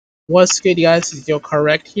What's good, guys? It's Yo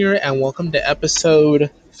Correct here, and welcome to episode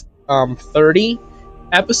 30.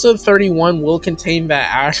 Episode 31 will contain that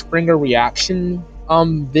Ashbringer reaction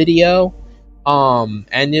video.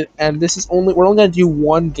 And this is we're only gonna do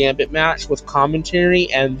one Gambit match with commentary,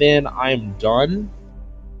 and then I'm done.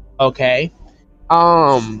 Okay.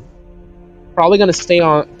 Probably gonna stay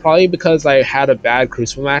on, probably because I had a bad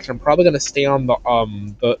Crucible match. I'm probably gonna stay on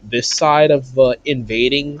this side of the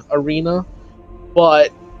invading arena,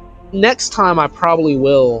 but next time I probably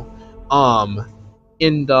will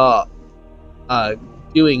end up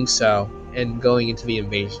doing so and going into the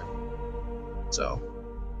invasion. So,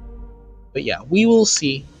 but yeah, we will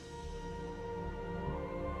see.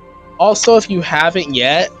 Also, if you haven't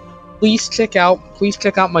yet, please check out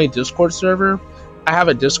my Discord server. I have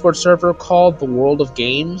a Discord server called The World of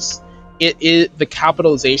Games. The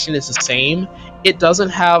capitalization is the same. It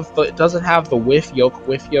doesn't have the with yo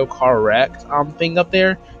correct thing up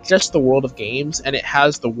there. Just The World of Games, and it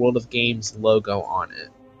has the World of Games logo on it.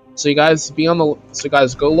 So you guys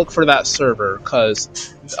go look for that server,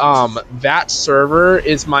 because that server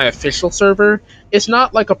is my official server. It's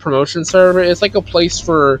not like a promotion server. It's like a place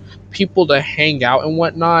for people to hang out and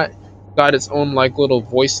whatnot. Got its own like little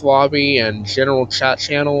voice lobby and general chat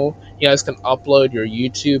channel. You guys can upload your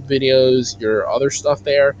YouTube videos, your other stuff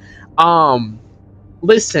there.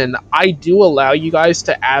 Listen, I do allow you guys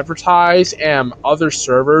to advertise and other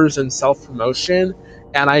servers and self-promotion,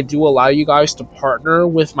 and I do allow you guys to partner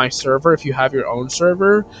with my server if you have your own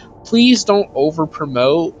server. Please don't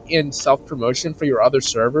over-promote in self-promotion for your other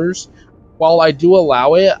servers. While I do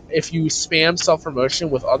allow it, if you spam self-promotion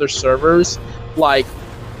with other servers, like,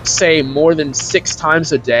 say, more than 6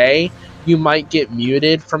 times a day, you might get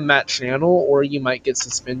muted from that channel, or you might get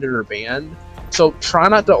suspended or banned. So try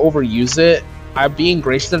not to overuse it. I'm being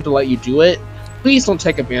gracious enough to let you do it. Please don't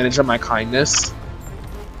take advantage of my kindness.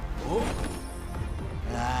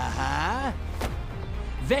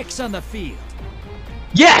 Vex on the field.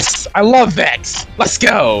 Yes! I love Vex! Let's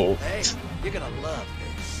go! Hey, you're gonna love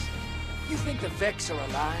this. You think the Vex are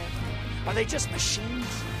alive? Are they just machines?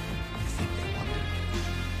 You think they want to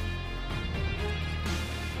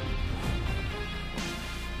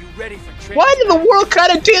be? You ready for training? What in the world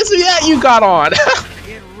kind of dancing that you got on?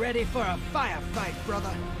 Get ready for a firefight, brother,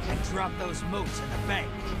 and drop those motes in the bank.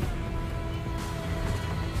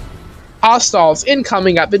 Hostiles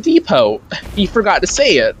incoming at the depot. He forgot to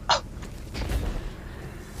say it.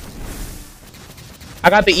 I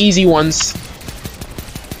got the easy ones.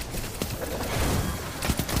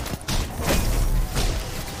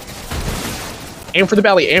 Aim for the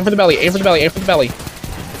belly, aim for the belly, aim for the belly, aim for the belly.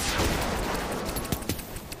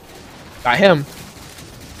 Got him.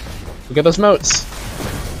 Look at those motes.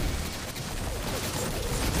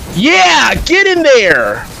 Yeah! Get in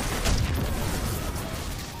there!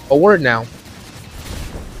 A word now.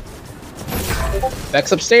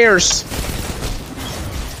 Vex upstairs.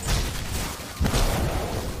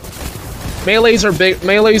 Melees are big.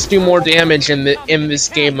 Melees do more damage in this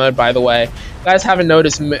game mode, by the way. You guys haven't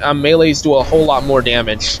noticed, melees do a whole lot more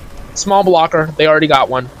damage. Small blocker, they already got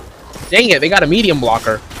one. Dang it, they got a medium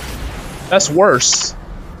blocker. That's worse.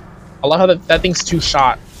 I love how that thing's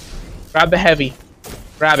 2-shot. Grab the heavy.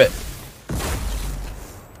 Grab it.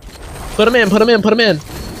 Put him in, put him in, put him in.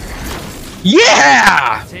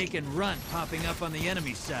 Yeah! Take and run popping up on the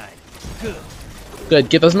enemy side. Good. Good.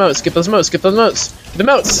 Get those motes. Get those motes. Get those motes. Get the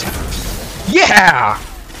motes. Yeah!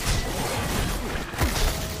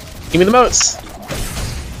 Give me the motes.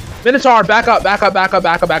 Minotaur, back up, back up, back up,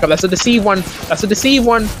 back up, back up. That's a deceive one. That's a deceive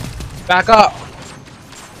one. Back up.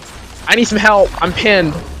 I need some help. I'm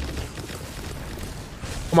pinned.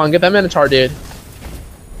 Come on, get that Minotaur, dude.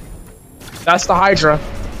 That's the Hydra.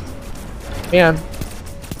 Man.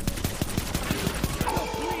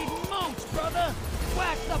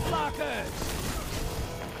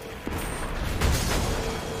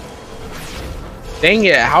 Dang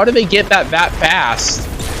it, how did they get that fast?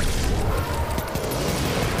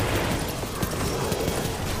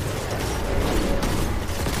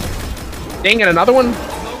 Dang it, another one?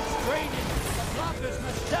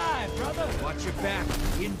 Watch your back.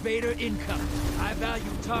 Invader incoming. High value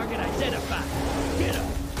target identified. Get him.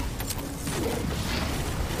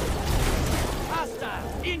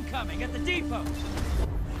 Hostile incoming at the depot.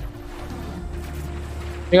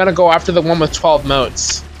 We gotta go after the one with 12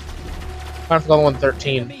 motes. Time for the one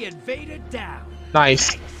 13.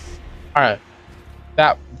 Nice. Alright.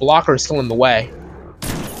 That blocker is still in the way.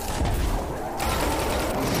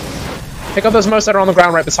 Pick up those motes that are on the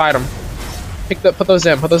ground right beside him. Put those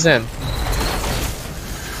in, put those in.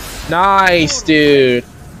 Nice, dude.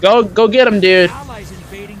 Go get him, dude.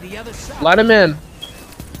 Let him in.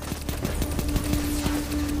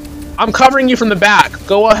 I'm covering you from the back.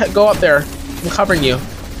 Go ahead, go up there. I'm covering you.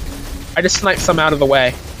 I just sniped some out of the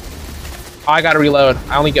way. Oh, I gotta reload.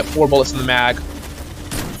 I only get 4 bullets in the mag.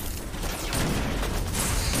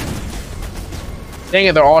 Dang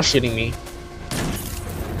it, they're all shooting me.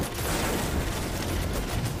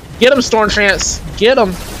 Get him, Storm Trance. Get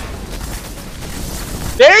him.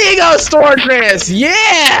 There you go, Storm Trance.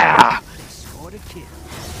 Yeah!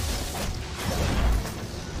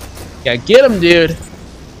 Yeah, get him, dude.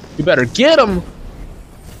 You better get him.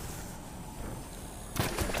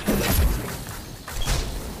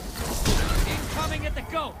 Incoming at the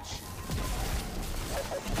gulch.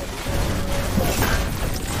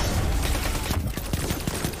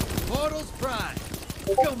 Portals prime.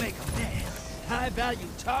 Go make a mess. High value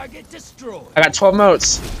target destroyed. I got 12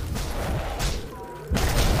 motes.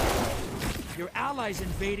 Your allies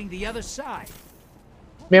invading the other side.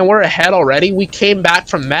 Man, we're ahead already. We came back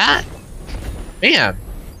from that. Man.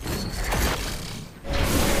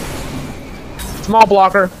 Small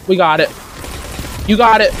blocker. We got it. You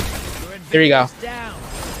got it. There you go. Down.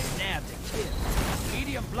 They nabbed a kill.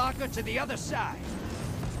 Medium blocker to the other side.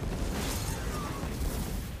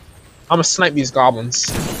 I'm gonna snipe these goblins.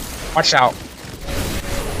 Watch out.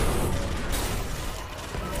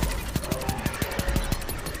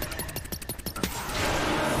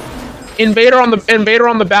 Invader on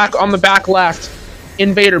the back left.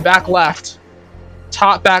 Invader back left.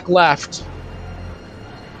 Top back left.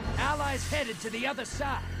 Allies headed to the other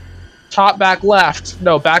side. Top back left.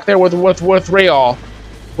 No, back there with Rayall.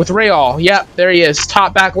 With Rayall. Yep, there he is.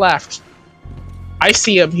 Top back left. I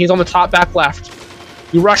see him. He's on the top back left.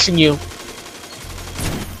 He's rushing you.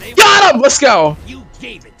 Got him! Let's go! You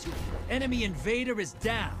gave it to him. Enemy invader is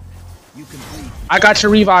down. You can breathe. I got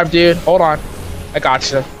your revive, dude. Hold on. I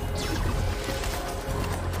got you.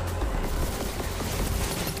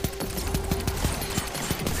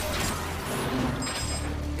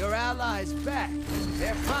 Your allies back.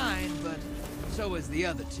 They're fine, but so is the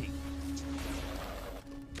other team.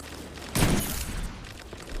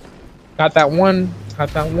 Got that one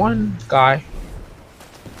guy.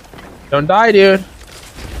 Don't die, dude.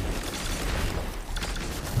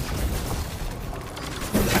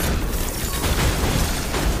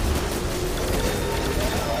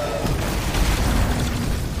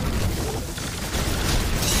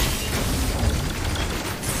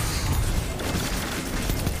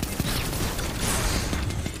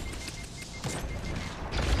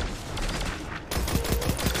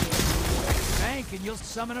 And you'll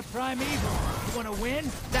summon a primeval. You want to win?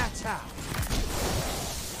 That's how.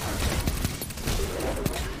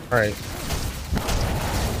 All right.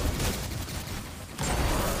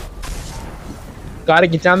 Gotta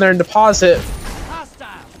get down there and deposit.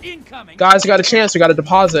 Hostile incoming. Guys, we got a chance. We got to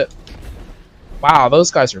deposit. Wow,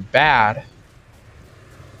 those guys are bad.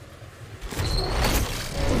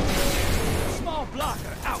 Small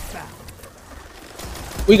blocker outbound.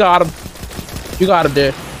 We got him. You got him,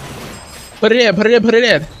 dude. Put it in, put it in, put it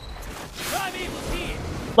in.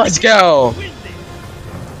 Let's go.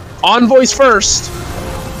 Envoys first.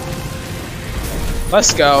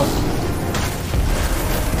 Let's go.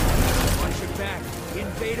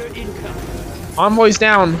 Envoys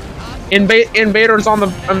down. Invaders on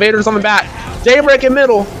the back. Daybreak in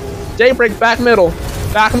middle. Daybreak back middle.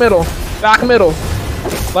 Back middle. Back middle.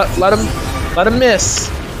 Let him miss.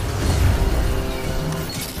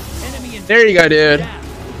 There you go, dude.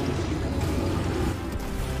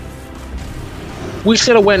 We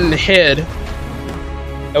should have went and hid.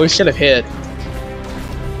 Yeah, we should have hid.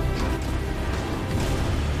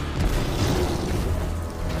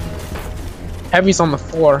 Heavy's on the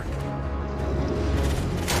floor.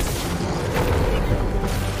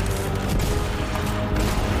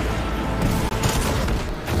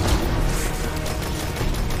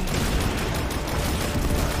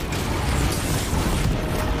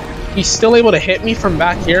 He's still able to hit me from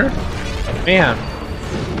back here? Man.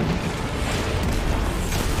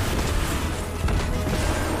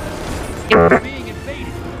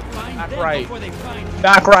 Back right.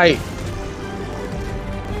 Back right.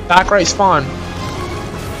 Back right spawn.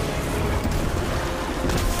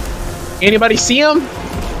 Anybody see him?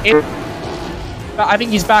 I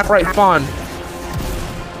think he's back right spawn.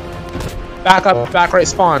 Back up, back right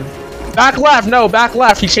spawn. Back left, no, back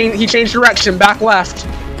left. He changed direction, back left.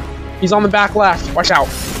 He's on the back left. Watch out.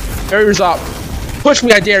 Barrier's up. Push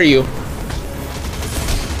me, I dare you.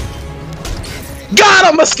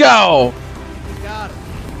 Got him, let's go! Got him.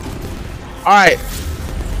 Alright.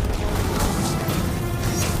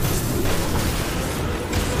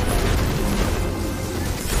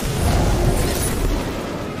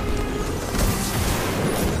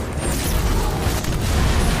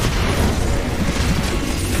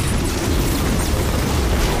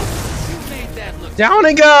 Down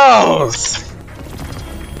it goes!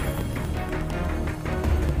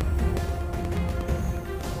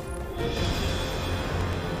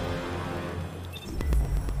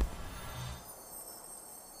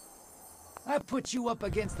 I put you up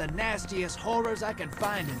against the nastiest horrors I can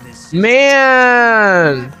find in this city.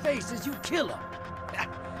 Man! My face as you kill him.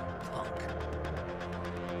 Punk.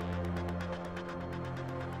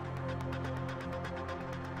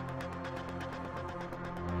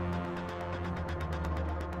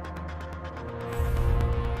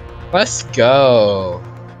 Let's go.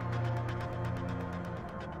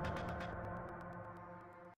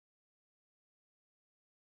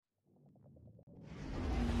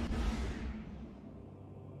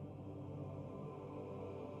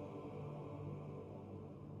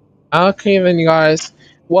 Okay then, you guys.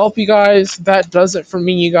 Well, you guys, that does it for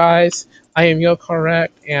me, you guys. I am Yo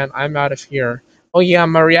Correct, and I'm out of here. Oh yeah,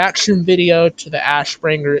 my reaction video to the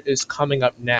Ashbringer is coming up next.